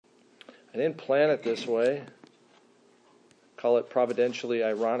I didn't plan it this way. Call it providentially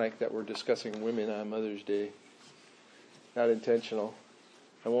ironic that we're discussing women on Mother's Day. Not intentional.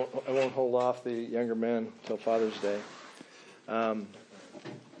 I won't hold off the younger men till Father's Day.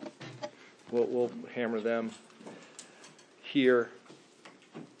 We'll hammer them here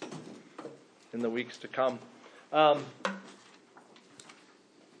in the weeks to come.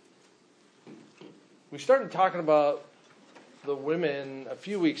 We started talking about the women a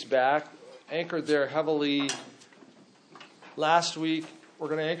few weeks back, anchored there heavily last week. We're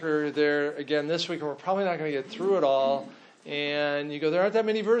going to anchor there again this week, and we're probably not going to get through it all. And you go, there aren't that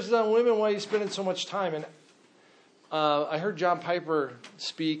many verses on women. Why are you spending so much time? And I heard John Piper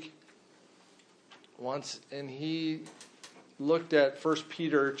speak once, and he looked at 1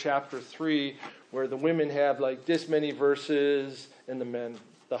 Peter chapter 3, where the women have like this many verses, and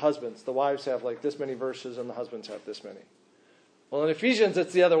the husbands, the wives have like this many verses, and the husbands have this many. Well, in Ephesians,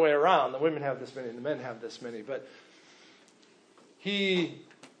 it's the other way around. The women have this many, and the men have this many. But he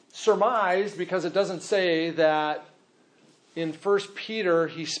surmised, because it doesn't say that in 1 Peter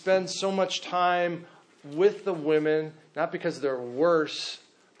he spends so much time with the women, not because they're worse,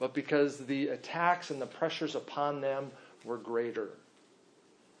 but because the attacks and the pressures upon them were greater.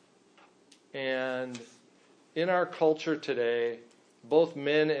 And in our culture today, both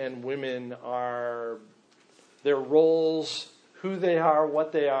men and women their roles, who they are,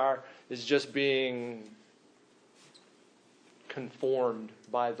 what they are, is just being conformed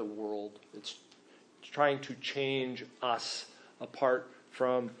by the world. It's trying to change us apart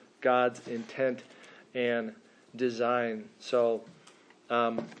from God's intent and design. So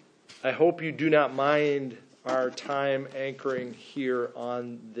I hope you do not mind our time anchoring here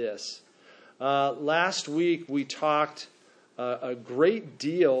on this. Last week we talked a great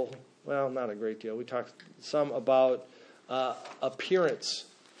deal, well, not a great deal, we talked some about appearance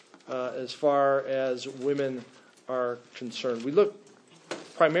as far as women are concerned. We looked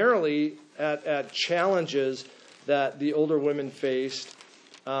primarily at challenges that the older women faced,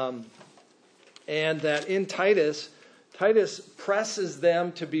 and that in Titus presses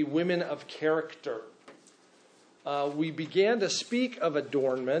them to be women of character. We began to speak of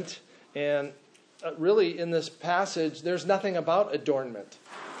adornment, and really in this passage, there's nothing about adornment.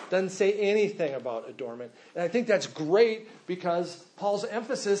 Doesn't say anything about adornment. And I think that's great because Paul's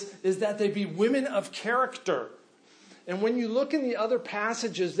emphasis is that they be women of character. And when you look in the other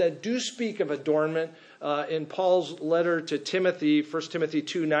passages that do speak of adornment, in Paul's letter to Timothy, 1 Timothy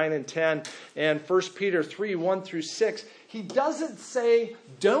 2, 9 and 10, and 1 Peter 3, 1 through 6, he doesn't say,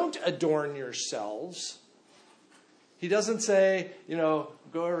 don't adorn yourselves. He doesn't say,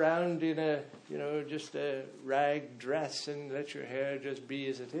 go around in a, just a rag dress and let your hair just be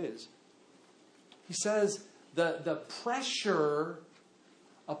as it is. He says the pressure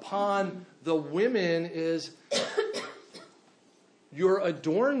upon the women is your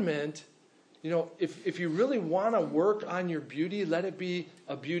adornment. If you really want to work on your beauty, let it be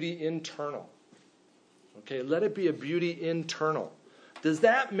a beauty internal. Okay, let it be a beauty internal. Does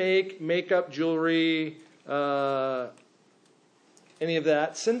that make makeup, jewelry, any of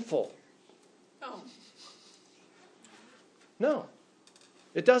that sinful? No,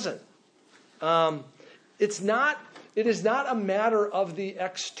 it doesn't. It is not a matter of the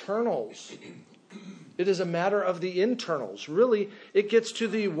externals. It is a matter of the internals. Really, it gets to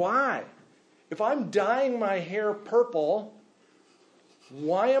the why. If I'm dyeing my hair purple,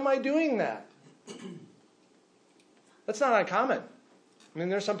 why am I doing that? That's not uncommon. I mean,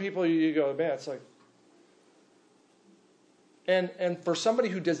 there's some people you go, man, it's like... And for somebody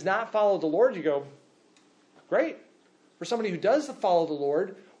who does not follow the Lord, you go, great. For somebody who does follow the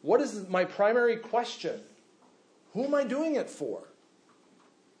Lord, what is my primary question? Who am I doing it for?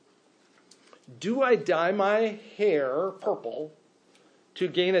 Do I dye my hair purple to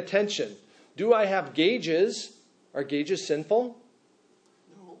gain attention? Do I have gauges? Are gauges sinful?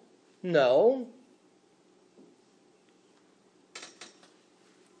 No.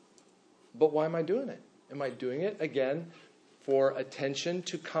 But why am I doing it? Am I doing it, again, for attention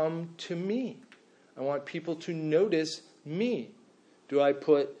to come to me? I want people to notice me. Do I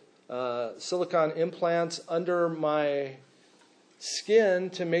put silicone implants under my skin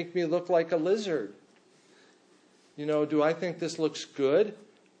to make me look like a lizard? Do I think this looks good?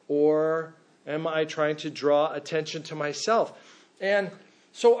 Or am I trying to draw attention to myself? And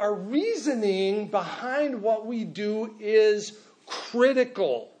so our reasoning behind what we do is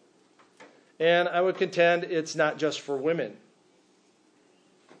critical. And I would contend it's not just for women.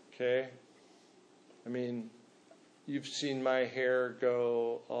 Okay? I mean, you've seen my hair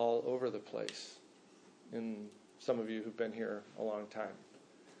go all over the place. And some of you who've been here a long time.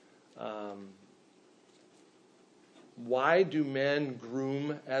 Why do men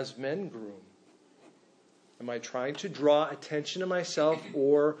groom as men groom? Am I trying to draw attention to myself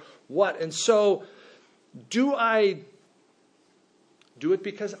or what? And so, do I do it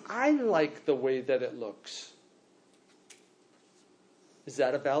because I like the way that it looks? Is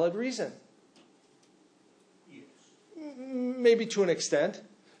that a valid reason? Yes. Maybe to an extent.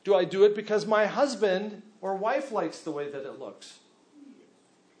 Do I do it because my husband or wife likes the way that it looks?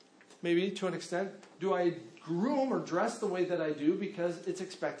 Maybe to an extent. Do I groom or dress the way that I do because it's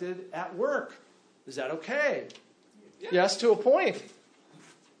expected at work? Is that okay? Yes, to a point.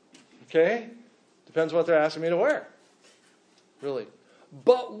 Okay? Depends what they're asking me to wear. Really.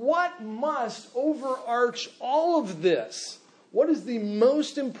 But what must overarch all of this? What is the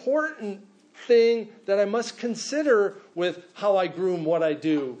most important thing that I must consider with how I groom, what I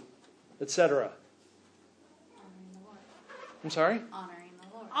do, etc.? Honoring the Lord. I'm sorry? Honoring the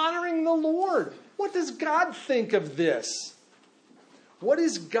Lord. Honoring the Lord. What does God think of this? What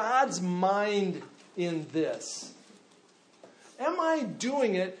is God's mind in this? Am I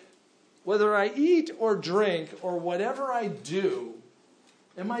doing it, whether I eat or drink or whatever I do,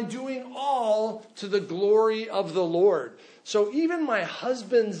 am I doing all to the glory of the Lord? So even my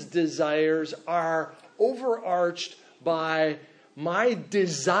husband's desires are overarched by my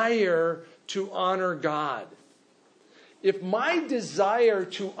desire to honor God. If my desire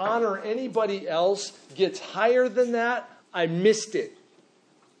to honor anybody else gets higher than that, I missed it.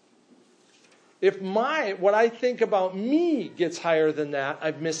 If what I think about me gets higher than that,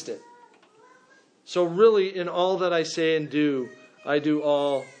 I've missed it. So really, in all that I say and do, I do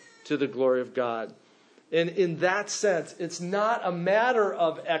all to the glory of God. And in that sense, it's not a matter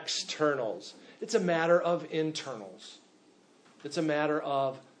of externals. It's a matter of internals. It's a matter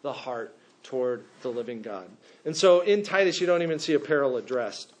of the heart toward the living God. And so in Titus, you don't even see apparel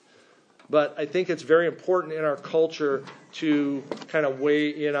addressed. But I think it's very important in our culture to kind of weigh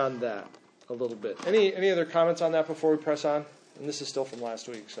in on that a little bit. Any other comments on that before we press on? And this is still from last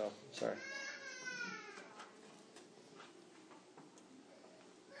week, so sorry.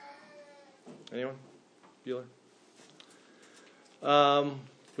 Anyone? Bueller?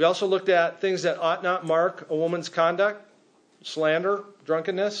 We also looked at things that ought not mark a woman's conduct. Slander,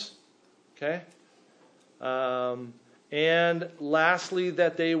 drunkenness. Okay? And lastly,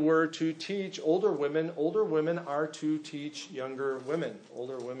 that they were to teach older women. Older women are to teach younger women.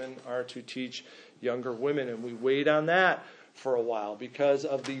 Older women are to teach younger women. And we weighed on that for a while because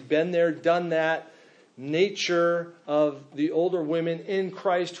of the been there, done that nature of the older women in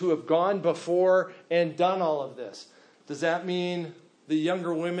Christ who have gone before and done all of this. Does that mean the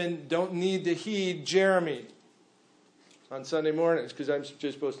younger women don't need to heed Jeremy on Sunday mornings because I'm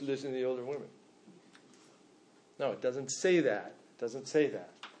just supposed to listen to the older women? No, it doesn't say that. It doesn't say that.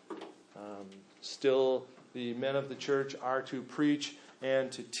 Still, the men of the church are to preach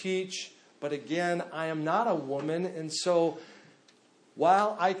and to teach. But again, I am not a woman, and so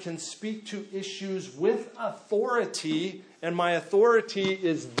while I can speak to issues with authority, and my authority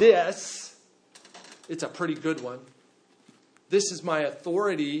is this, it's a pretty good one. This is my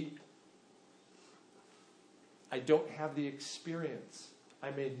authority. I don't have the experience.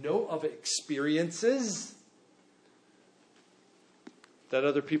 I may know of experiences that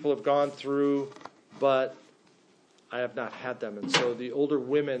other people have gone through, but I have not had them. And so the older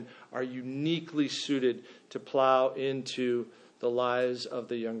women are uniquely suited to plow into the lives of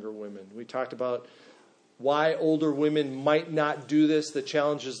the younger women. We talked about why older women might not do this, the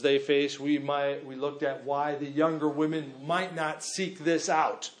challenges they face. We looked at why the younger women might not seek this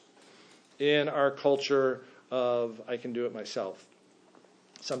out in our culture of I can do it myself.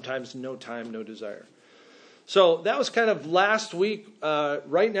 Sometimes no time, no desire. So that was kind of last week.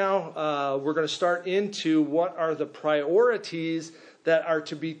 Right now, we're going to start into what are the priorities that are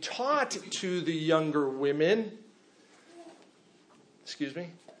to be taught to the younger women.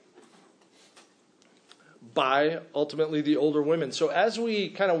 By ultimately the older women. So as we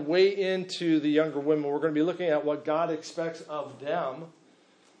kind of weigh into the younger women, we're going to be looking at what God expects of them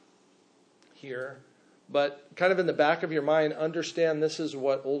here. But kind of in the back of your mind, understand this is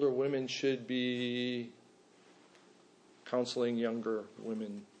what older women should be counseling younger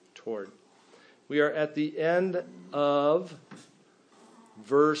women toward. We are at the end of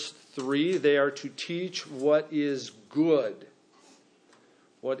verse 3. They are to teach what is good.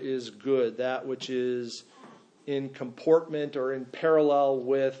 What is good, that which is in comportment or in parallel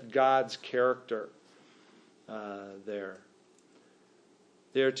with God's character there.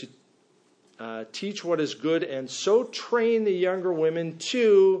 They are to teach what is good and so train the younger women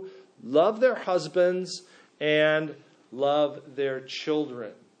to love their husbands and love their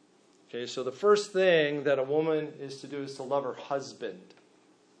children. Okay, so the first thing that a woman is to do is to love her husband.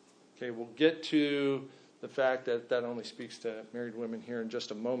 Okay, we'll get to the fact that that only speaks to married women here in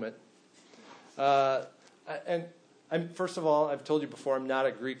just a moment. And first of all, I've told you before, I'm not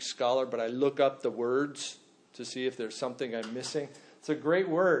a Greek scholar, but I look up the words to see if there's something I'm missing. It's a great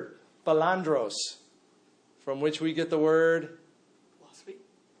word, philandros, from which we get the word, Philosophy?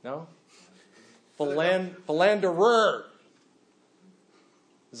 no? Philanderer.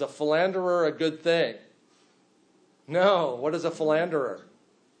 Is a philanderer a good thing? No. What is a philanderer?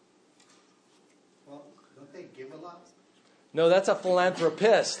 Well, don't they give a lot? No, that's a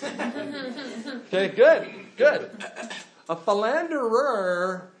philanthropist. Okay, good. A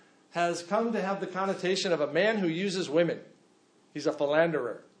philanderer has come to have the connotation of a man who uses women. He's a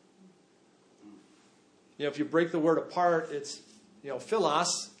philanderer. You know, if you break the word apart, it's,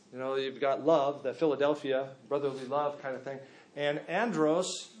 philos. You've got love, the Philadelphia, brotherly love kind of thing. And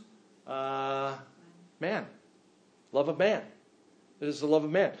andros, man. Love of man. It is the love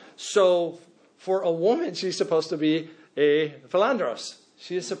of man. So, for a woman, she's supposed to be a philandros.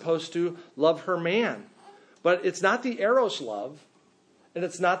 She is supposed to love her man. But it's not the eros love, and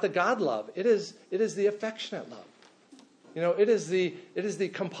it's not the God love. It is the affectionate love. It is the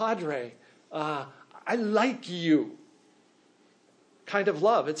compadre. I like you kind of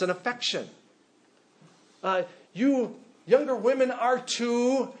love. It's an affection. You younger women are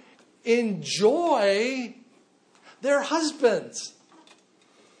to enjoy their husbands.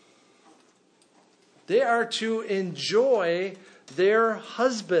 They are to enjoy their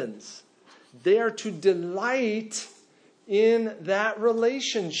husbands. They are to delight in that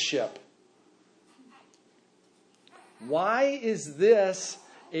relationship. Why is this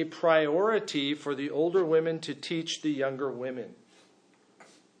a priority for the older women to teach the younger women?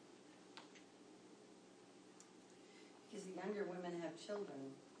 Because the younger women have children,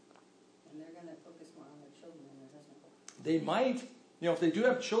 and they're going to focus more on their children than their husband. They might, if they do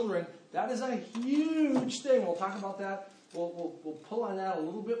have children, that is a huge thing. We'll talk about that. We'll pull on that a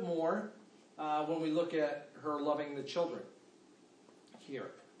little bit more when we look at her loving the children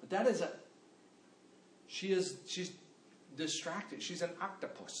here. But that is she's distracted. She's an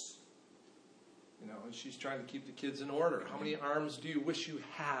octopus. And she's trying to keep the kids in order. How many arms do you wish you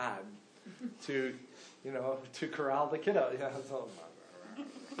had to corral the kiddo? Yeah,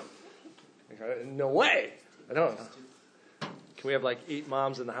 no way. I don't know. Can we have like 8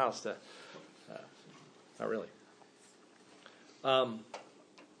 moms in the house to? Not really.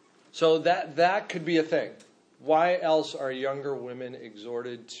 So that could be a thing. Why else are younger women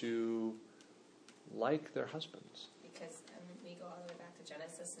exhorted to like their husbands? Because we go all the way back to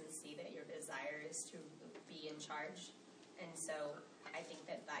Genesis and see that your desire is to be in charge. And so I think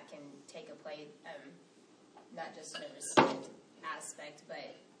that can take a play, not just in a respect aspect,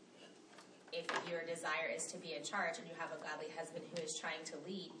 but if your desire is to be in charge and you have a godly husband who is trying to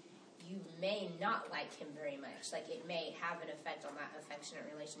lead, you may not like him very much. Like, it may have an effect on that affectionate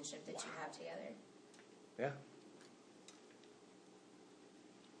relationship that you have together. Yeah.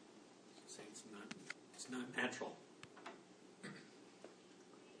 Say it's not natural.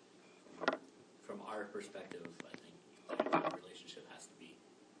 From our perspective, I think the relationship has to be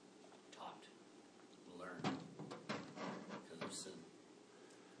taught, learned, because of sin.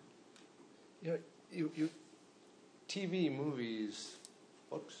 You TV, movies,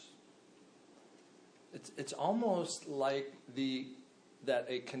 books. It's almost like that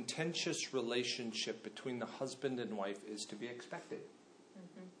a contentious relationship between the husband and wife is to be expected.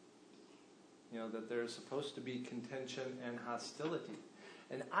 Mm-hmm. That there's supposed to be contention and hostility.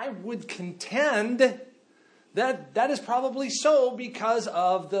 And I would contend that is probably so because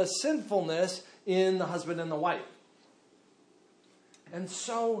of the sinfulness in the husband and the wife. And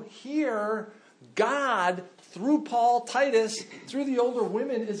so here, God, through Paul, Titus, through the older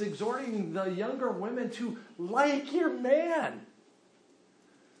women, is exhorting the younger women to like your man.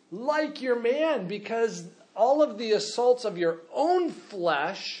 Like your man, because all of the assaults of your own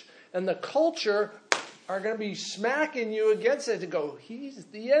flesh and the culture are going to be smacking you against it to go, he's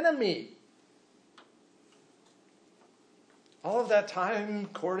the enemy. All of that time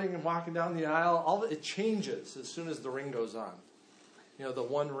courting and walking down the aisle, it changes as soon as the ring goes on. The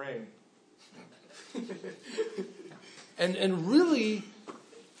one ring. and really,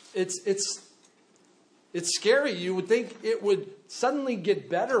 it's scary. You would think it would suddenly get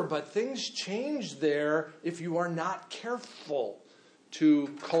better, but things change there if you are not careful to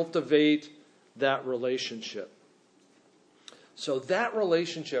cultivate that relationship. So that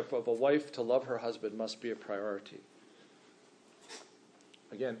relationship of a wife to love her husband must be a priority.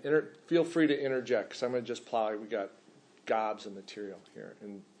 Again, feel free to interject, because I'm going to just plow. We got gobs of material here.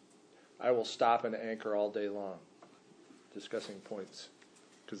 And I will stop and anchor all day long discussing points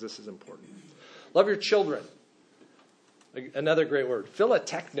because this is important. Love your children. Another great word.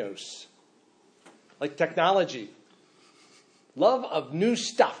 Philotechnos. Like technology. Love of new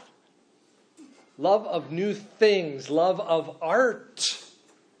stuff. Love of new things. Love of art.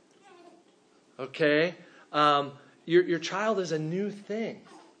 Okay? Your child is a new thing.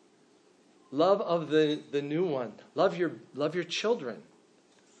 Love of the new one. Love your children.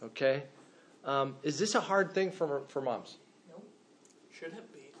 Okay? Is this a hard thing for moms? Nope. Should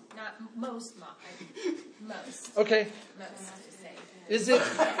it be? Not most most. Okay. Most to say.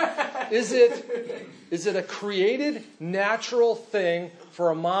 Is it a created, natural thing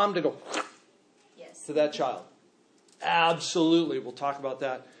for a mom to go Yes. to that child? Absolutely. We'll talk about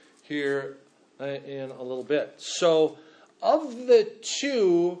that here in a little bit. So, of the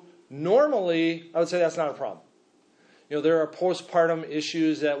two, normally, I would say that's not a problem. You know, there are postpartum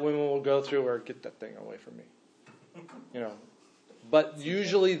issues that women will go through where, get that thing away from me. You know, but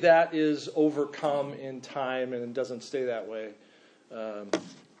usually that is overcome in time and it doesn't stay that way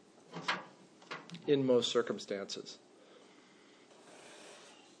in most circumstances.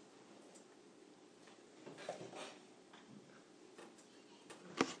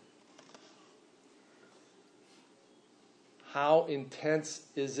 How intense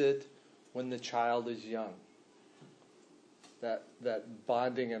is it when the child is young? That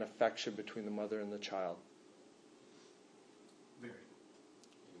bonding and affection between the mother and the child. Very.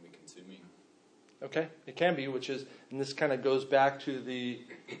 It can be consuming. Okay, it can be, and this kind of goes back to the,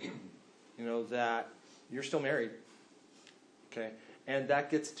 that you're still married. Okay, and that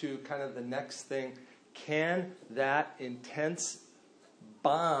gets to kind of the next thing. Can that intense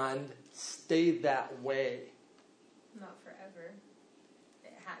bond stay that way? Not forever.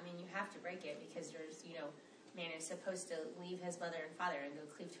 You have to break it because there's, man is supposed to leave his mother and father and go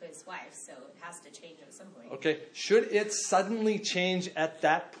cleave to his wife, so it has to change at some point. Okay, should it suddenly change at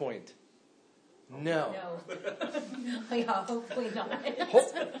that point? No. Yeah, hopefully not.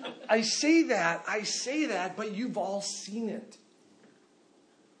 I say that, but you've all seen it.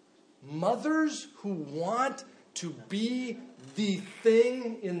 Mothers who want to be the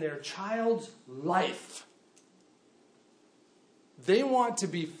thing in their child's life. They want to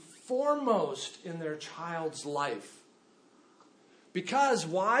be foremost in their child's life. Because,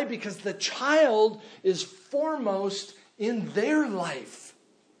 why? Because the child is foremost in their life.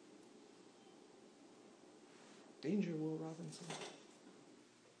 Danger, Will Robinson.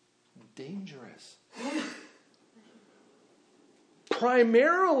 Dangerous.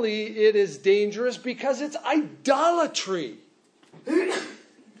 Primarily, it is dangerous because it's idolatry. It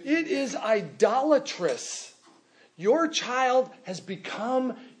is idolatrous. Your child has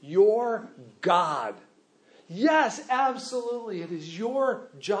become your God. Yes, absolutely. It is your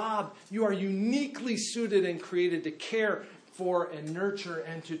job. You are uniquely suited and created to care for and nurture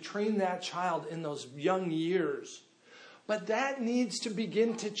and to train that child in those young years. But that needs to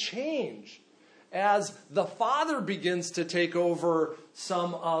begin to change as the father begins to take over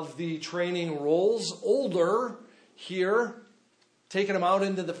some of the training roles, older here, taking them out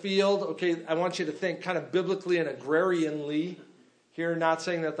into the field. Okay, I want you to think kind of biblically and agrarianly here, not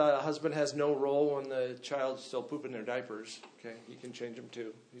saying that the husband has no role when the child's still pooping their diapers. Okay, he can change them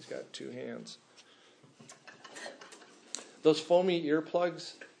too. He's got two hands. Those foamy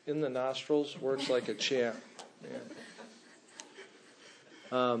earplugs in the nostrils works like a champ.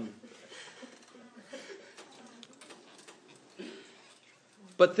 Man.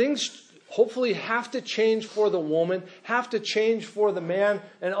 But things hopefully have to change for the woman, have to change for the man,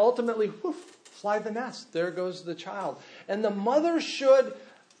 and ultimately, fly the nest. There goes the child. And the mother should,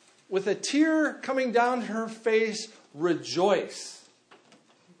 with a tear coming down her face, rejoice.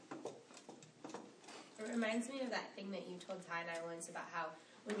 It reminds me of that thing that you told Ty and I once about how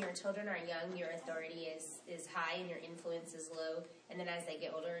when your children are young, your authority is high and your influence is low. And then as they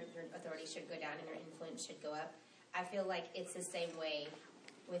get older, your authority should go down and your influence should go up. I feel like it's the same way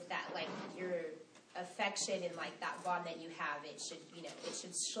with that, like your affection and like that bond that you have, it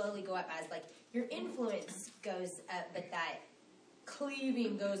should slowly go up as like your influence goes up, but that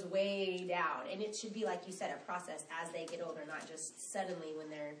cleaving goes way down. And it should be, like you said, a process as they get older, not just suddenly when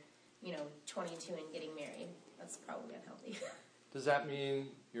they're, 22 and getting married. That's probably unhealthy. Does that mean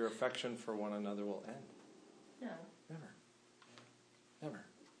your affection for one another will end? No. Never.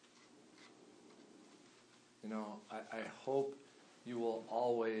 I hope you will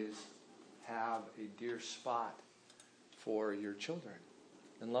always have a dear spot for your children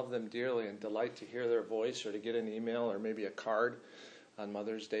and love them dearly and delight to hear their voice or to get an email or maybe a card on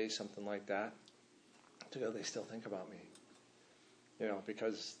Mother's Day, something like that. To go, they still think about me.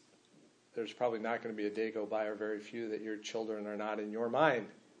 Because there's probably not going to be a day go by, or very few, that your children are not in your mind.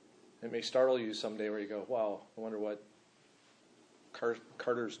 It may startle you someday where you go, wow, I wonder what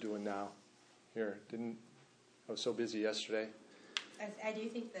Carter's doing now. I was so busy yesterday. I do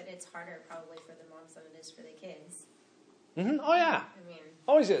think that it's harder probably for the moms than it is for the kids. Mm-hmm. Oh, yeah. I mean,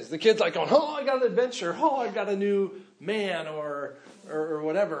 Always is. The kid's like going, oh, I got an adventure. Oh, I got a new man or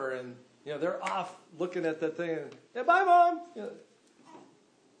whatever. And, they're off looking at that thing. And, yeah, bye, Mom.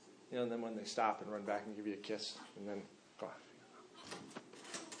 And then when they stop and run back and give you a kiss and then go off.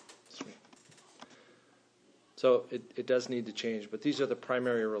 Sweet. So it does need to change. But these are the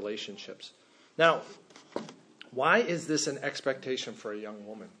primary relationships. Now, why is this an expectation for a young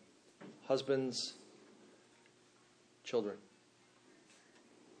woman? Husbands, children.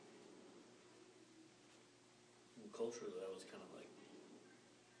 Culturally, that was kind of like,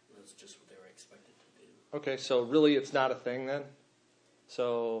 that's just what they were expected to do. Okay, so really it's not a thing then?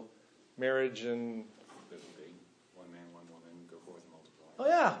 So marriage and... There's a big one man, one woman, go forth and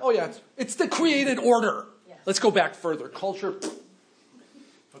multiply. Oh yeah. It's the created order. Yes. Let's go back further. Culture.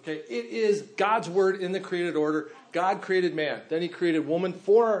 Okay, it is God's word in the created order. God created man. Then he created woman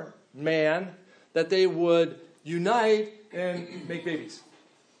for man, that they would unite and make babies.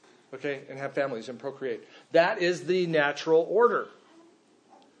 Okay, and have families and procreate. That is the natural order.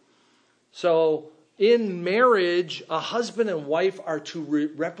 So in marriage, a husband and wife are to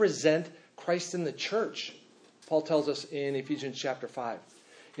represent Christ in the church. Paul tells us in Ephesians chapter 5.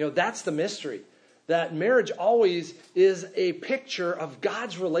 That's the mystery. That marriage always is a picture of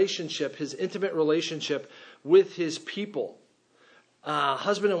God's relationship, his intimate relationship with his people.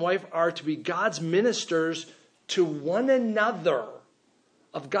 Husband and wife are to be God's ministers to one another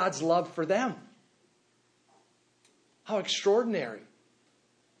of God's love for them. How extraordinary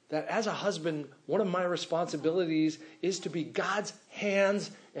that as a husband, one of my responsibilities is to be God's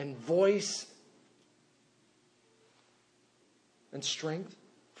hands and voice and strength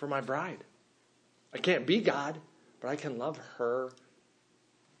for my bride. I can't be God, but I can love her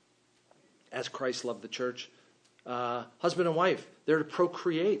as Christ loved the church. Husband and wife, they're to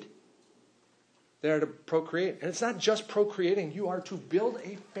procreate. They're to procreate. And it's not just procreating. You are to build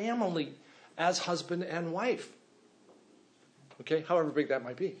a family as husband and wife. Okay, however big that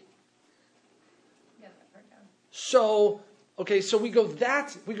might be. yeah, that part down. So we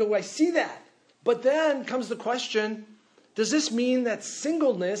go, I see that. But then comes the question, does this mean that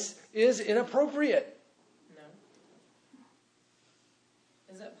singleness is inappropriate? No.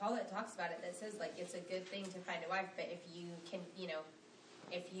 Because Paul talks about it, that says it's a good thing to find a wife, but if you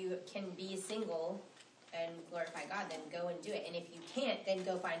can be single and glorify God, then go and do it. And if you can't, then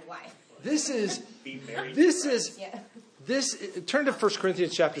go find a wife. Be married. Turn to 1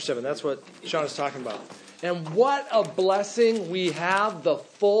 Corinthians chapter 7. That's what Sean is talking about. And what a blessing we have, the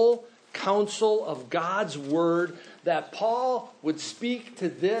full counsel of God's word, that Paul would speak to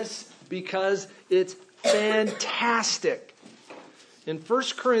this because it's fantastic. In 1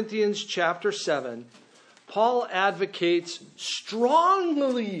 Corinthians chapter 7, Paul advocates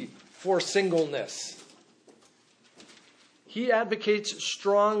strongly for singleness. He advocates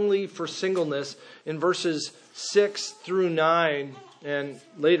strongly for singleness in verses 6 through 9 and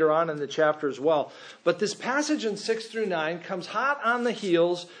later on in the chapter as well. But this passage in 6 through 9 comes hot on the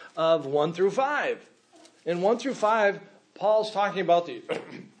heels of 1 through 5. In 1 through 5, Paul's talking about the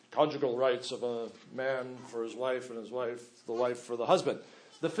conjugal rights of a man for his wife and the wife for the husband.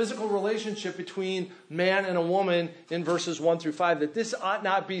 The physical relationship between man and a woman in verses 1 through 5, that this ought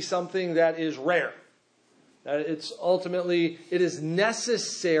not be something that is rare. That it is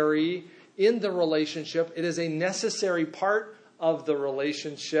necessary in the relationship. It is a necessary part of the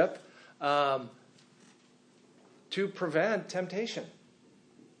relationship to prevent temptation.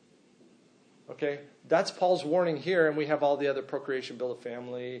 Okay, that's Paul's warning here, and we have all the other procreation, build a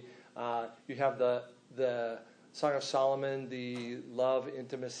family. You have the Song of Solomon, the love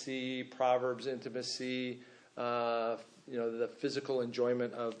intimacy, Proverbs intimacy, the physical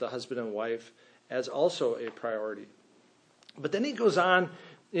enjoyment of the husband and wife as also a priority. But then he goes on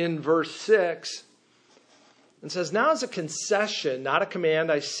in verse 6 and says, now as a concession, not a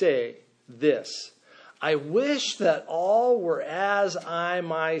command, I say this. I wish that all were as I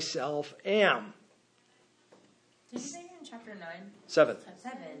myself am. Did you say you're in chapter 9? 7.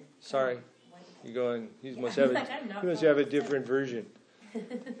 7. Sorry. You're going, he must have a different version.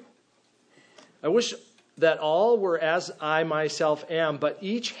 I wish that all were as I myself am, but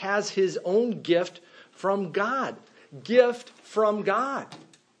each has his own gift from God. Gift from God.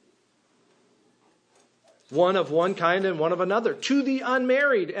 One of one kind and one of another. To the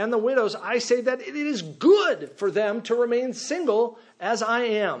unmarried and the widows, I say that it is good for them to remain single as I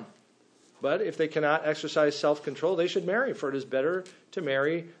am. But if they cannot exercise self-control, they should marry, for it is better to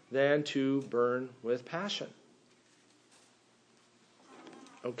marry than to burn with passion.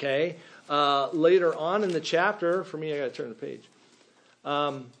 Okay? Later on in the chapter, for me, I got to turn the page.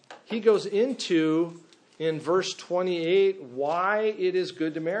 He goes into, in verse 28, why it is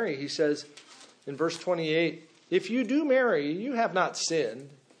good to marry. He says in verse 28, if you do marry, you have not sinned.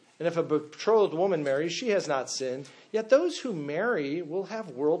 And if a betrothed woman marries, she has not sinned. Yet those who marry will have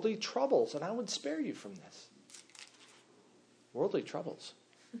worldly troubles, and I would spare you from this. Worldly troubles.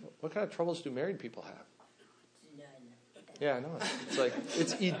 What kind of troubles do married people have? None. Yeah, I know. It's like,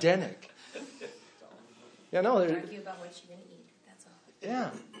 it's Edenic. Yeah, no. Argue about what you're going to eat. That's all.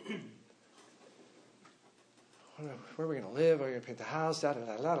 Yeah. Where are we going to live? Are we going to paint the house?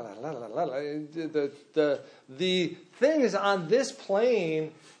 The things on this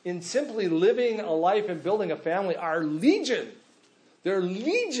plane in simply living a life and building a family are legion. They're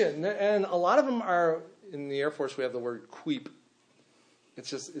legion. And a lot of them are, in the Air Force we have the word queep.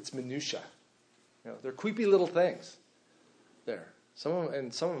 It's minutia. They're queepy little things there. Some of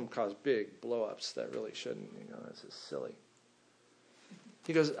them cause big blow-ups that really shouldn't. This is silly.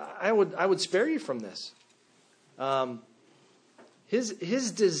 He goes, I would spare you from this.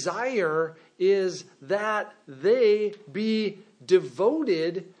 His desire is that they be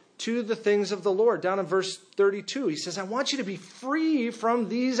devoted to the things of the Lord. Down in verse 32, he says, I want you to be free from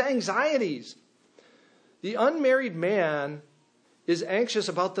these anxieties. The unmarried man is anxious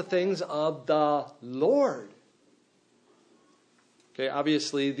about the things of the Lord. Okay,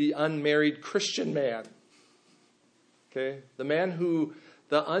 obviously the unmarried Christian man. Okay, the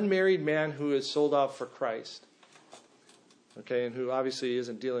unmarried man who is sold out for Christ. Okay, and who obviously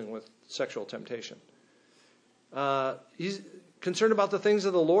isn't dealing with sexual temptation. He's concerned about the things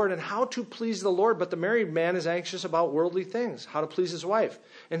of the Lord and how to please the Lord, but the married man is anxious about worldly things, how to please his wife,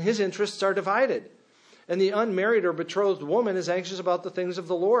 and his interests are divided. And the unmarried or betrothed woman is anxious about the things of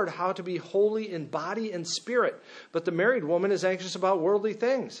the Lord, how to be holy in body and spirit, but the married woman is anxious about worldly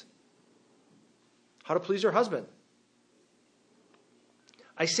things, how to please her husband.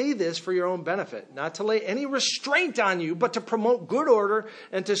 I say this for your own benefit, not to lay any restraint on you, but to promote good order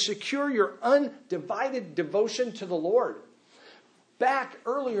and to secure your undivided devotion to the Lord. Back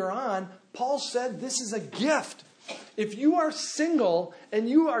earlier on, Paul said this is a gift. If you are single and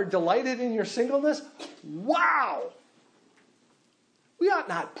you are delighted in your singleness, wow! We ought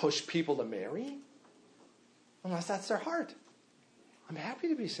not push people to marry unless that's their heart. I'm happy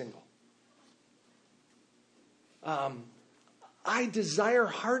to be single. I desire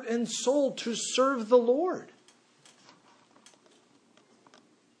heart and soul to serve the Lord.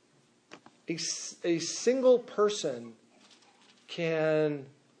 A single person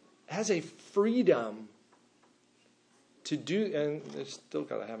has a freedom to do, and they've still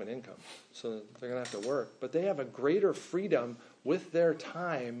got to have an income, so they're going to have to work, but they have a greater freedom with their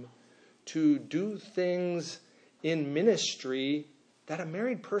time to do things in ministry that a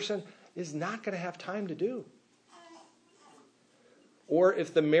married person is not going to have time to do. Or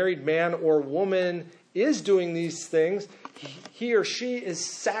if the married man or woman is doing these things, he or she is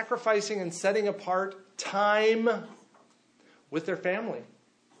sacrificing and setting apart time with their family.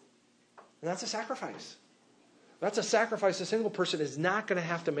 And that's a sacrifice. That's a sacrifice a single person is not going to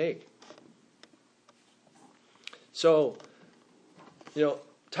have to make. So,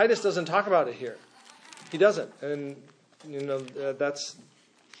 Titus doesn't talk about it here. He doesn't. And,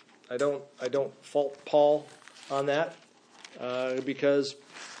 I don't fault Paul on that. Because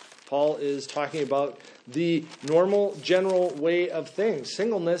Paul is talking about the normal, general way of things.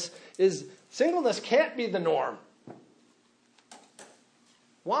 Singleness can't be the norm.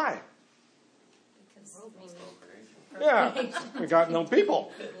 Why? Yeah, we got no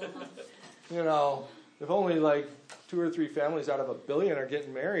people. If only like 2 or 3 families out of 1 billion are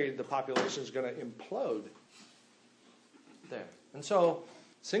getting married, the population is going to implode. There. And so,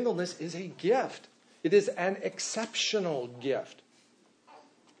 singleness is a gift. It is an exceptional gift.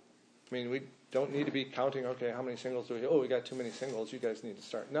 I mean, we don't need to be counting, okay, how many singles do we have? Oh, we got too many singles. You guys need to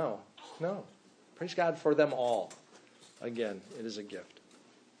start. No. Praise God for them all. Again, it is a gift.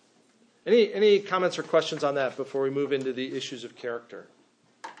 Any comments or questions on that before we move into the issues of character?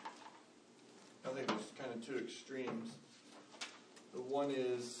 I think there's kind of 2 extremes. The one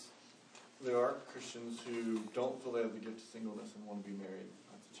is there are Christians who don't feel they have the gift of singleness and want to be married.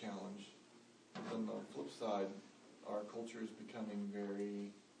 That's a challenge. On the flip side, our culture is becoming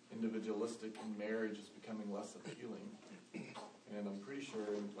very individualistic and marriage is becoming less appealing. And I'm pretty sure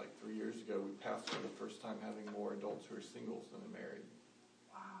like 3 years ago we passed for the first time having more adults who are singles than are married.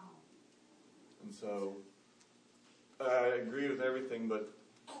 Wow. And so I agree with everything, but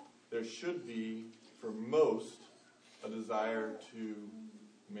there should be, for most, a desire to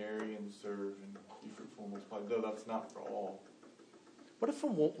marry and serve and be fruitful and multiply, though that's not for all. What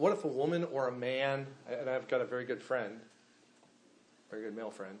if a woman or a man, and I've got a very good friend, very good male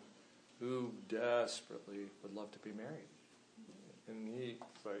friend, who desperately would love to be married. And he's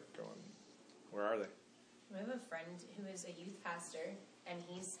like going, where are they? I have a friend who is a youth pastor, and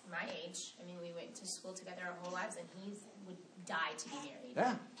he's my age. I mean, we went to school together our whole lives, and he would die to be married.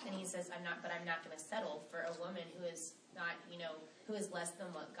 Yeah. And he says, I'm not going to settle for a woman who is not, who is less than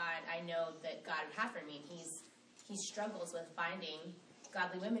what I know that God would have for me. And he struggles with finding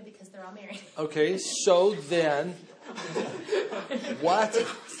godly women because they're all married. Okay, so then, what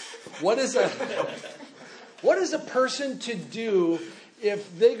is a person to do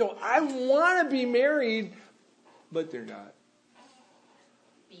if they go, I want to be married, but they're not?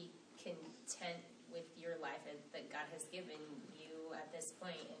 Be content with your life that God has given you at this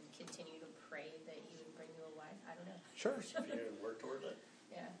point, and continue to pray that He would bring you a wife. I don't know. Sure. Continue to work toward it.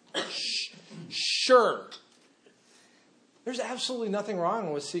 Yeah. Sure. There's absolutely nothing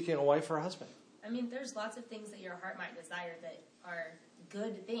wrong with seeking a wife or a husband. I mean, there's lots of things that your heart might desire that are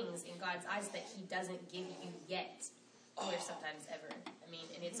good things in God's eyes that He doesn't give you yet, or sometimes ever. I mean,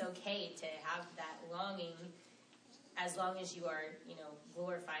 and it's okay to have that longing as long as you are,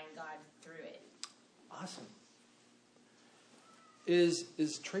 glorifying God through it. Awesome. Is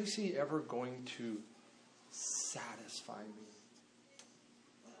Tracy ever going to satisfy me?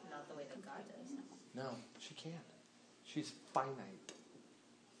 Not the way that God does. No, she can't. She's finite.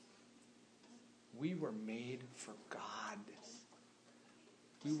 We were made for God.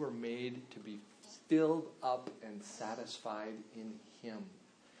 We were made to be filled up and satisfied in Him.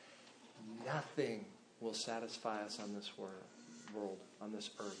 Nothing will satisfy us on this world, on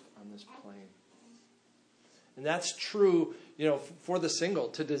this earth, on this plane. And that's true, for the single.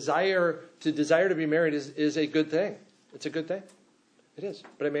 To desire to be married is a good thing. It's a good thing. It is.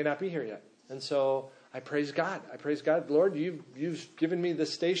 But it may not be here yet. And so I praise God. Lord, you've given me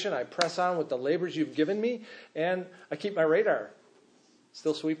this station. I press on with the labors you've given me, and I keep my radar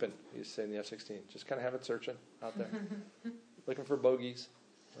still sweeping. You used to say in the F-16. Just kind of have it searching out there, looking for bogeys.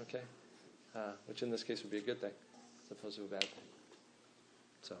 Okay, which in this case would be a good thing, as opposed to a bad thing.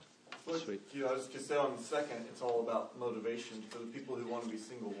 So sweet. I was just say on the second, it's all about motivation for the people who want to be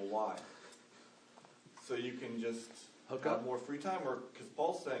single. Well, why? So you can just Hook have up. more free time, or because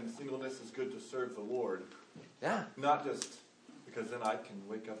Paul's saying singleness is good to serve the Lord, Yeah. not just because then I can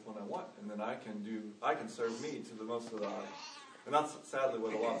wake up when I want, and then I can serve me to the most of the. And that's sadly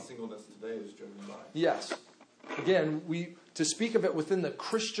what a lot of singleness today is driven by. Yes. Again, to speak of it within the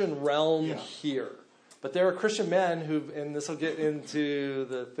Christian realm here. But there are Christian men and this will get into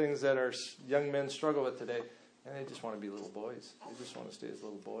the things that our young men struggle with today, and they just want to be little boys. They just want to stay as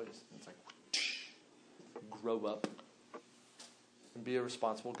little boys. And it's like, grow up and be a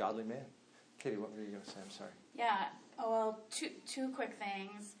responsible, godly man. Katie, what were you going to say? I'm sorry. Yeah. Oh, well, two quick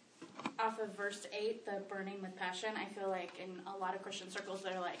things. Off of verse 8, the burning with passion, I feel like in a lot of Christian circles,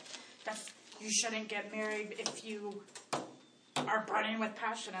 they're like, you shouldn't get married if you are burning with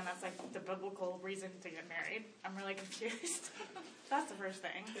passion, and that's like the biblical reason to get married. I'm really confused. That's the first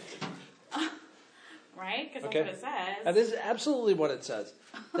thing. Right? Because that's what it says. That is absolutely what it says.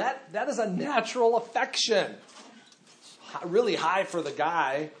 That is a natural affection. Really high for the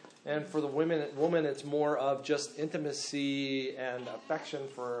guy, and for the woman, it's more of just intimacy and affection.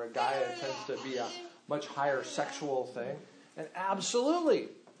 For a guy, it tends to be a much higher sexual thing. And absolutely,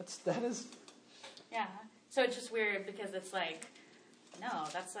 that is. Yeah. So it's just weird because it's like, no,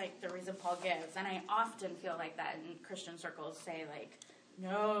 that's like the reason Paul gives. And I often feel like that in Christian circles, say like,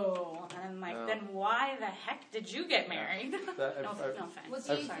 no. And I'm like, then why the heck did you get married? No offense. Well,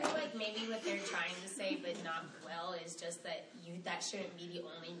 do you feel like maybe what they're trying to say, but not well, is just that that shouldn't be the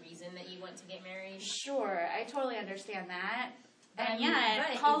only reason that you want to get married? Sure, I totally understand that. And But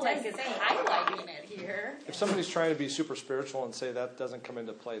yet, it Paul does is say- highlighting it here. If somebody's trying to be super spiritual and say that doesn't come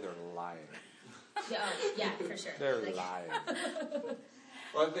into play, they're lying. Yeah, for sure. They're Like, lying.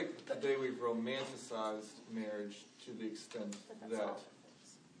 Well, I think today we've romanticized marriage to the extent that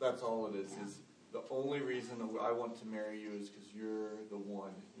that's all it is the only reason that I want to marry you is because you're the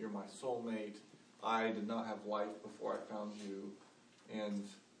one. You're my soulmate. I did not have life before I found you. And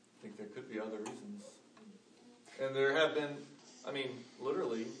I think there could be other reasons. And there have been,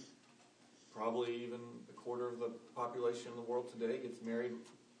 literally, probably even a quarter of the population in the world today gets married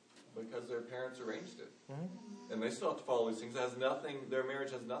because their parents arranged it. Mm-hmm. And they still have to follow these things. Their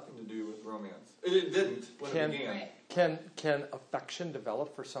marriage has nothing to do with romance. It didn't when it began. Right. Can affection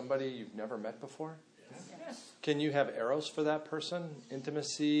develop for somebody you've never met before? Yeah. Can you have eros for that person?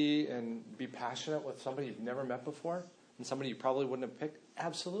 Intimacy and be passionate with somebody you've never met before? And somebody you probably wouldn't have picked?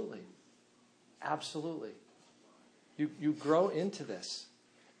 Absolutely. Absolutely. You grow into this.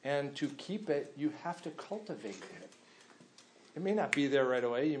 And to keep it, you have to cultivate it. It may not be there right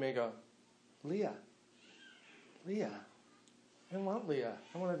away. You may go, Leah. I didn't want Leah.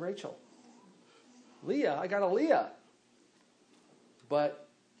 I wanted Rachel. Leah, I got a Leah. But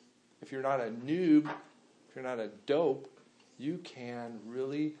if you're not a noob, if you're not a dope, you can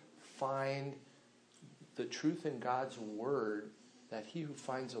really find the truth in God's word that he who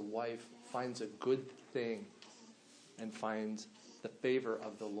finds a wife finds a good thing and finds the favor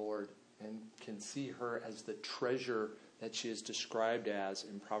of the Lord and can see her as the treasure that she is described as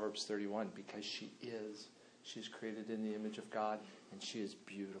in Proverbs 31 because she is. She's created in the image of God and she is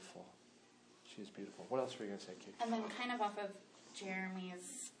beautiful. She is beautiful. What else were you going to say, Kate? And then kind of off of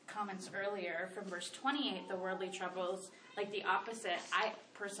Jeremy's comments earlier from verse 28, the worldly troubles, like the opposite. I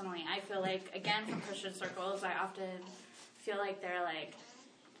feel like, again, from Christian circles, I often feel like they're like,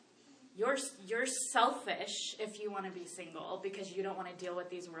 you're selfish if you want to be single because you don't want to deal with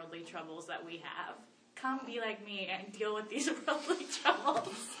these worldly troubles that we have. Come be like me and deal with these worldly troubles.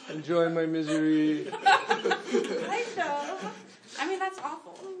 Enjoy my misery. I know. I mean, that's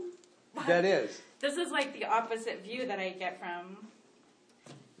awful. But That is. this is like the opposite view that I get from.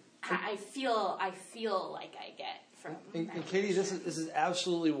 I feel like I get from. And Katie, this is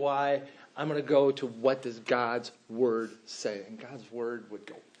absolutely why I'm going to go to what does God's word say, and God's word would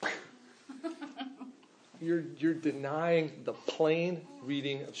go. You're denying the plain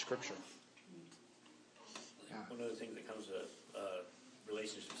reading of Scripture. Yeah. One of the things that comes to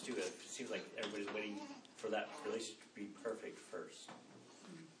relationships too, it seems like everybody's waiting for that relationship to be perfect first.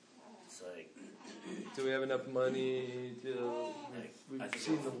 It's like, Do we have enough money? We've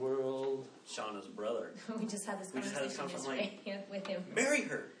seen the world. Shauna's brother. We just had this We just had this conversation conversation, yesterday with him. Marry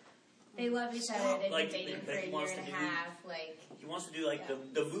her. They love each other. They've Like, been dating that for a he year wants and a to do- half. Like, He wants to do like Yeah.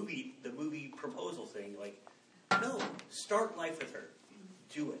 the movie proposal thing. Like, no, start life with her.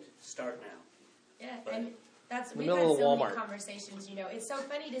 Do it. Start now. yeah, But- and that's In the we've middle had of so Walmart. many conversations. You know, it's so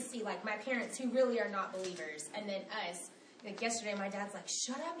funny to see like my parents who really are not believers, and then us. Like yesterday, my dad's like,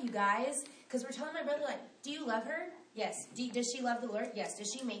 "Shut up, you guys," because we're telling my brother like, "Do you love her? Yes. Does she love the Lord? Yes.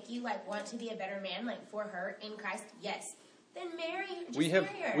 Does she make you like want to be a better man like for her in Christ? Yes. Then marry. Just marry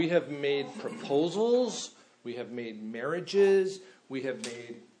her. We have made proposals. We have made marriages. We have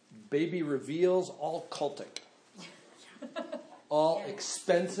made baby reveals. All cultic. All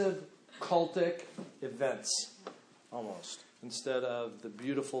expensive cultic events, almost, instead of the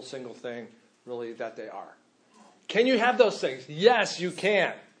beautiful single thing, really, that they are. Can you have those things? Yes, you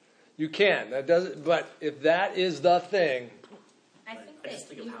can. You can. That doesn't. But if that is the thing, I think I that just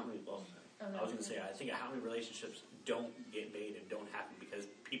think of you- how many. Well, Oh, no. I was going to say, I think of how many relationships don't get made and don't happen because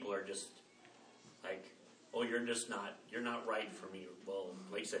people are just like, "Oh, you're not right for me." Well,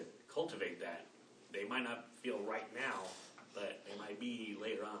 like you said, cultivate that. They might not feel right now, but they might be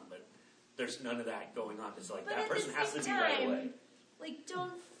later on. But there's none of that going on. It's like But that at the person has to same be right time, away. Like,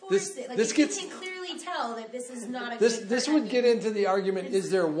 don't force This- it. Like, this if gets- you can clearly tell that this is not a this good this person, would get into the argument: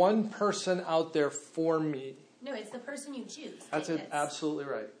 is there one person out there for me? No, it's the person you choose. That's Like, absolutely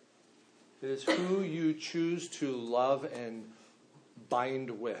right. It is who you choose to love and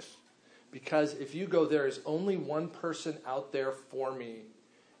bind with. Because if you go, there is only one person out there for me,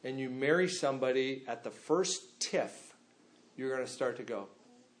 and you marry somebody at the first tiff, you're going to start to go,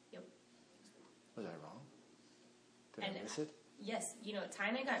 Yep. was I wrong? Did And I miss it? Yes, you know, Ty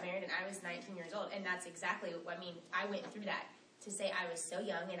and I got married and I was 19 years old, and that's exactly what, I mean, I went through that to say I was so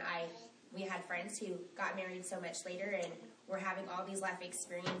young, and we had friends who got married so much later and were having all these life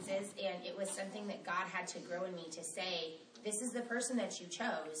experiences, and it was something that God had to grow in me to say, this is the person that you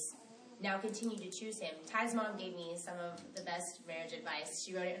chose. Now continue to choose him. Ty's mom gave me some of the best marriage advice.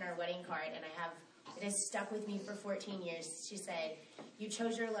 She wrote it in our wedding card, and it has stuck with me for 14 years. She said, "You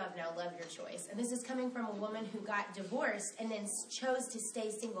chose your love, now love your choice." And this is coming from a woman who got divorced and then chose to stay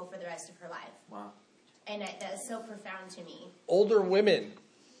single for the rest of her life. Wow. And that is so profound to me. Older women,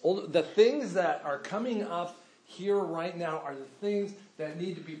 the things that are coming up here right now are the things that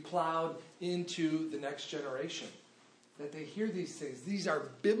need to be plowed into the next generation. That they hear these things. These are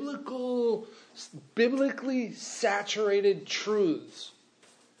biblically saturated truths.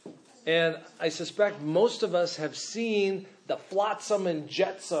 And I suspect most of us have seen the flotsam and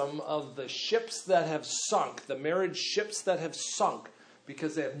jetsam of the ships that have sunk, the marriage ships that have sunk,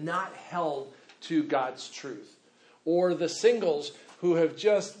 because they have not held to God's truth. Or the singles who have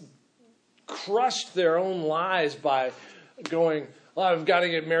just crushed their own lives by going, well, I've got to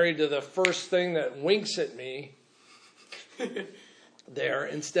get married to the first thing that winks at me there,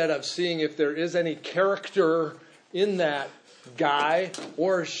 instead of seeing if there is any character in that guy,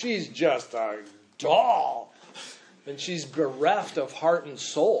 or she's just a doll and she's bereft of heart and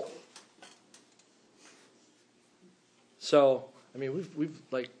soul. So, I mean, we've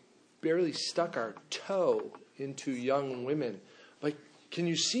like barely stuck our toe into young women. Like, can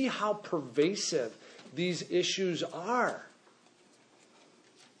you see how pervasive these issues are?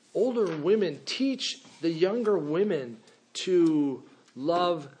 Older women teach the younger women to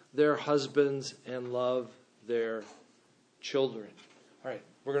love their husbands and love their children. All right,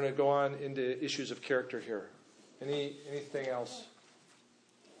 we're going to go on into issues of character here. Anything else?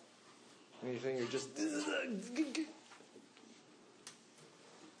 Anything you're just...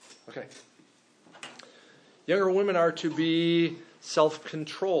 Okay. Younger women are to be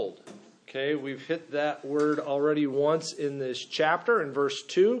self-controlled. Okay, we've hit that word already once in this chapter, in verse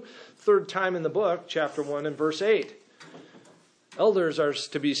 2. Third time in the book, chapter 1 and verse 8. Elders are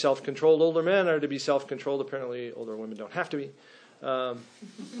to be self-controlled. Older men are to be self-controlled. Apparently, older women don't have to be.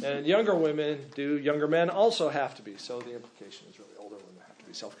 And younger women do. Younger men also have to be. So the implication is really older women have to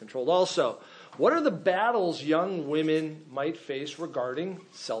be self-controlled also. What are the battles young women might face regarding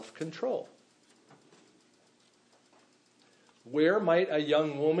self-control? Where might a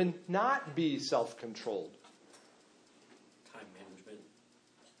young woman not be self-controlled? Time management.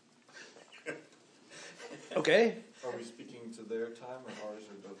 Okay. Are we speaking to their time or ours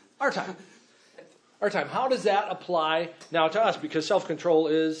or both? Our time. Our time. How does that apply now to us? Because self-control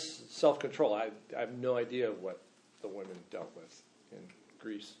is self-control. I have no idea what the women dealt with in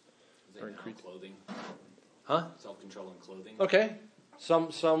Greece. Is it now clothing? Huh? Self-control in clothing? Okay.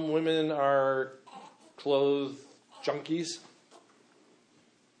 Some women are clothes junkies.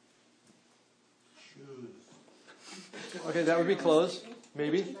 Okay, that would be clothes,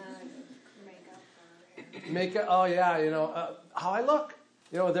 maybe. Makeup. Oh yeah, how I look.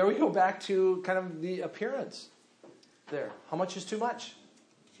 There we go back to kind of the appearance. There, how much is too much?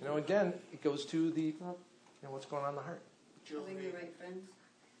 Again, it goes to the, what's going on in the heart. Having the right friends.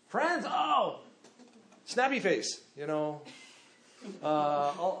 Friends. Oh, snappy face.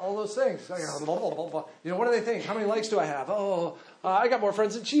 All those things. What do they think? How many likes do I have? Oh, I got more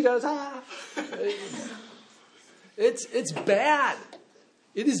friends than she does. It's bad.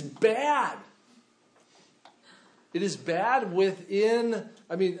 It is bad. It is bad within,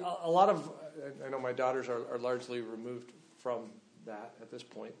 a lot of, I know my daughters are largely removed from that at this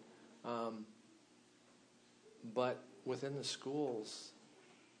point. But within the schools,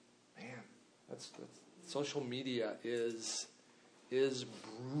 man, that's social media is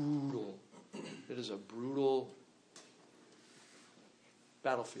brutal. It is a brutal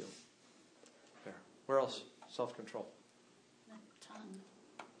battlefield. There. Where else? Self-control. The tongue.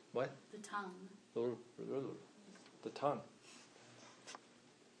 What? The tongue. The tongue.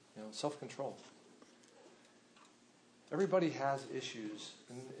 Self-control. Everybody has issues,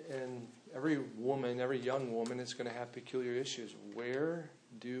 and every young woman is going to have peculiar issues. Where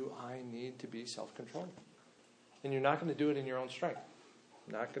do I need to be self-controlled? And you're not going to do it in your own strength.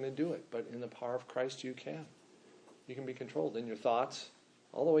 You're not going to do it, but in the power of Christ you can. You can be controlled in your thoughts,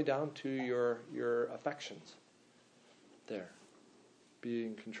 all the way down to your affections. There.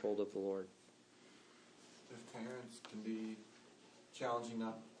 Being controlled of the Lord. If parents can be challenging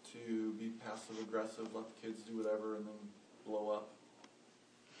not to be passive-aggressive, let the kids do whatever and then blow up,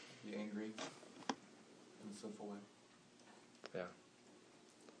 be angry in a sinful way. Yeah.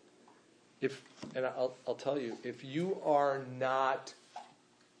 I'll tell you, if you are not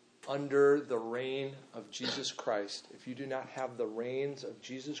under the reign of Jesus Christ, if you do not have the reins of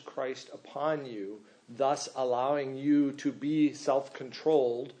Jesus Christ upon you, thus allowing you to be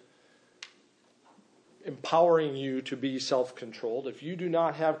self-controlled, empowering you to be self-controlled, if you do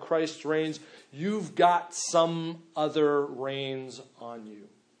not have Christ's reins, you've got some other reins on you.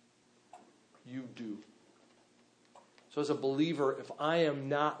 You do. So as a believer, if I am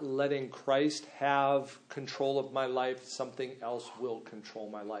not letting Christ have control of my life, something else will control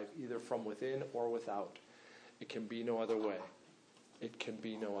my life, either from within or without. It can be no other way. It can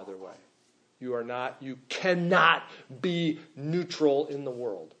be no other way. You cannot be neutral in the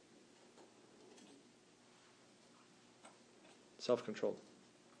world. Self-controlled.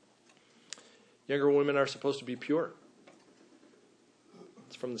 Younger women are supposed to be pure.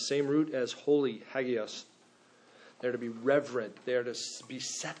 It's from the same root as holy, hagios. They're to be reverent. They're to be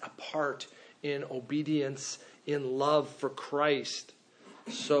set apart in obedience, in love for Christ.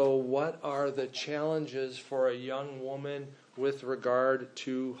 So what are the challenges for a young woman with regard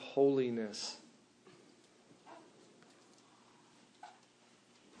to holiness?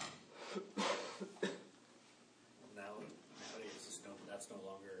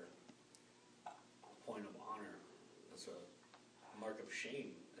 was a mark of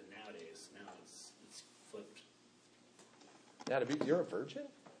shame, and nowadays, now it's flipped. Yeah, you're a virgin?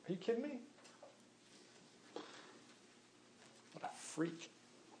 Are you kidding me? What a freak.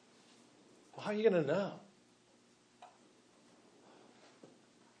 Well, how are you going to know?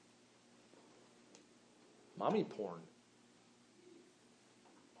 Mommy porn.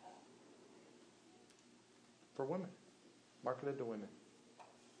 For women. Marketed to women.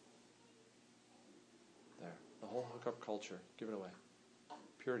 There. The whole hookup culture. Give it away.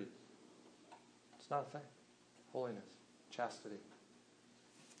 Purity. It's not a thing. Holiness. Chastity.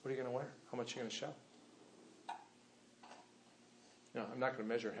 What are you going to wear? How much are you going to show? I'm not going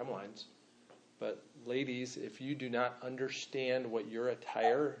to measure hemlines. But ladies, if you do not understand what your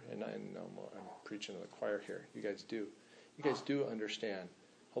attire, and I know I'm preaching to the choir here, you guys do. You guys do understand,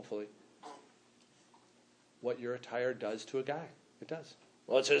 hopefully, what your attire does to a guy. It does.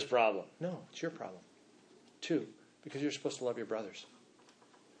 Well, it's his problem. No, it's your problem. 2, because you're supposed to love your brothers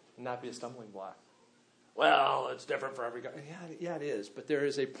and not be a stumbling block. Well, it's different for every guy. Yeah, it is. But there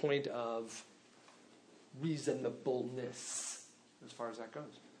is a point of reasonableness as far as that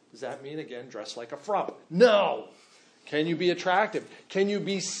goes. Does that mean, again, dress like a frump? No. Can you be attractive? Can you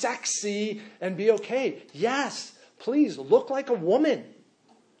be sexy and be okay? Yes. Please, look like a woman.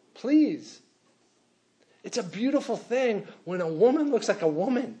 Please. It's a beautiful thing when a woman looks like a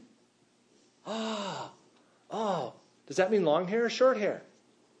woman. Oh. Does that mean long hair or short hair?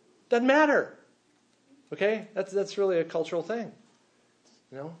 Doesn't matter. Okay? That's really a cultural thing.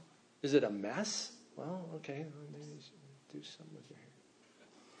 Is it a mess? Well, okay. Maybe you should do something with your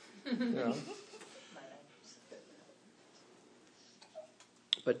hair.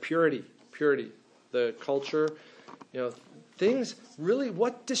 But purity, the culture, things really,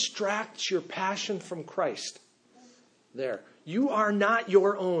 what distracts your passion from Christ? There. You are not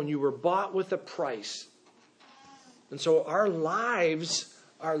your own. You were bought with a price. And so our lives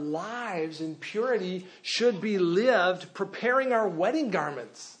in purity should be lived preparing our wedding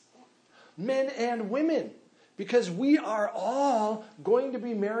garments. Men and women. Because we are all going to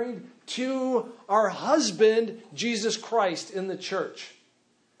be married to our husband, Jesus Christ, in the church.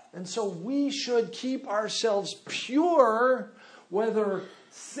 And so we should keep ourselves pure, whether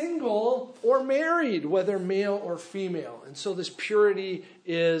single or married, whether male or female. And so this purity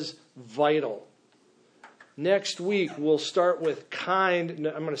is vital. Next week, we'll start with kind.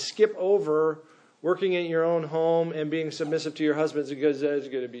 I'm going to skip over working in your own home and being submissive to your husbands, because that's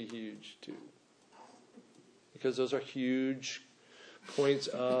going to be huge too. Because those are huge points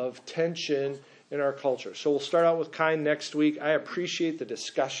of tension in our culture. So we'll start out with kind next week. I appreciate the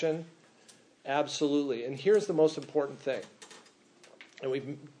discussion. Absolutely. And here's the most important thing. And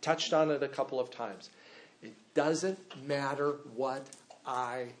we've touched on it a couple of times. It doesn't matter what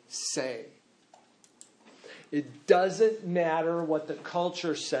I say. It doesn't matter what the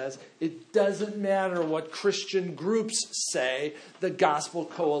culture says. It doesn't matter what Christian groups say. The Gospel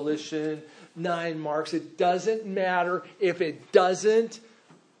Coalition, 9 Marks. It doesn't matter if it doesn't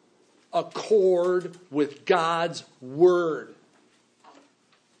accord with God's Word.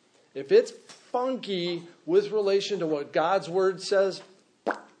 If it's funky with relation to what God's Word says,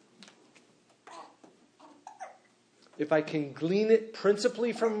 if I can glean it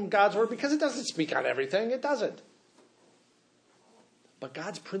principally from God's Word, because it doesn't speak on everything, it doesn't. But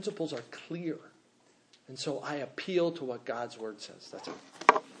God's principles are clear. And so I appeal to what God's Word says. That's it.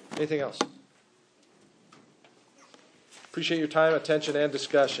 Anything else? Appreciate your time, attention, and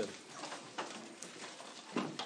discussion.